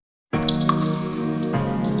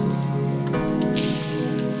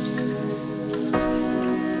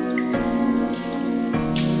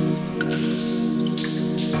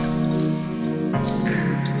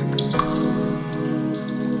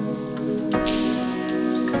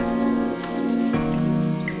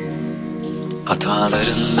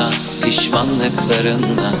Hatalarınla,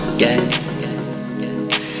 pişmanlıklarınla gel.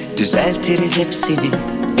 Düzeltiriz hepsini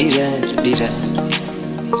birer birer.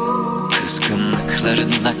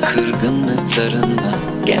 Kızgınlıklarınla, kırgınlıklarınla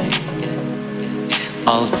gel.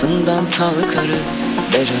 Altından kalkarız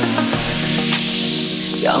beraber.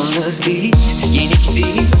 Yalnız değil, yenik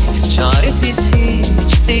değil, çaresiz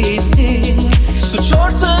hiç değilsin. Suç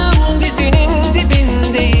ortağım dizinin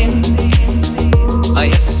dibindeyim.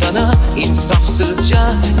 Hayat sana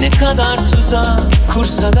insafsızca ne kadar tuzak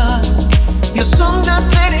kursa da yosun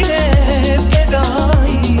gözlerine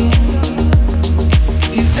fedayım.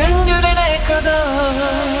 Yüzün gülene kadar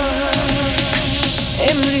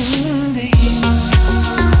emrindeyim.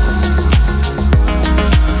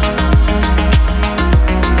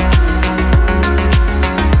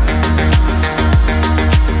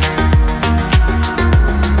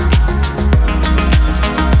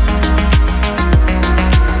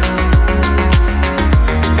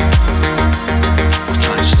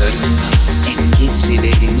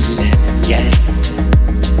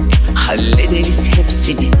 Hallederiz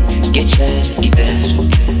hepsini, geçer gider.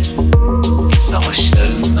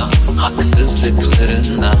 Savaşlarınla,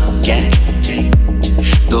 haksızlıklarınla gel.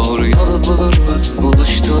 Doğru yolu buluruz,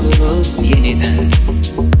 buluştururuz yeniden.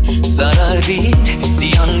 Zarar değil,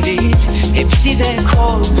 ziyan değil, hepsi de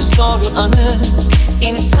kol zor anı.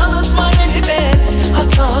 İnsanız var elbet,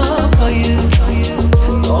 hata payı.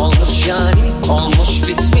 Olmuş yani, olmuş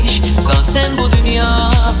bitmiş, zaten bu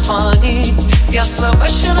dünya fani. Yasla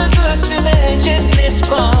başını göğsüne,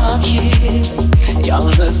 cennet baki.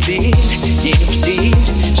 Yalnız değil, yenik değil,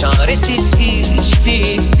 çaresiz hiç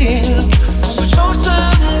değilsin. Suç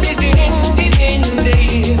ortağım dizinin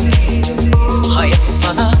dibindeyim. Hayat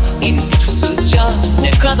sana insafsızca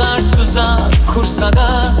ne kadar tuzak kursa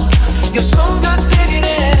da yosun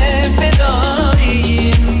gözlerine feda.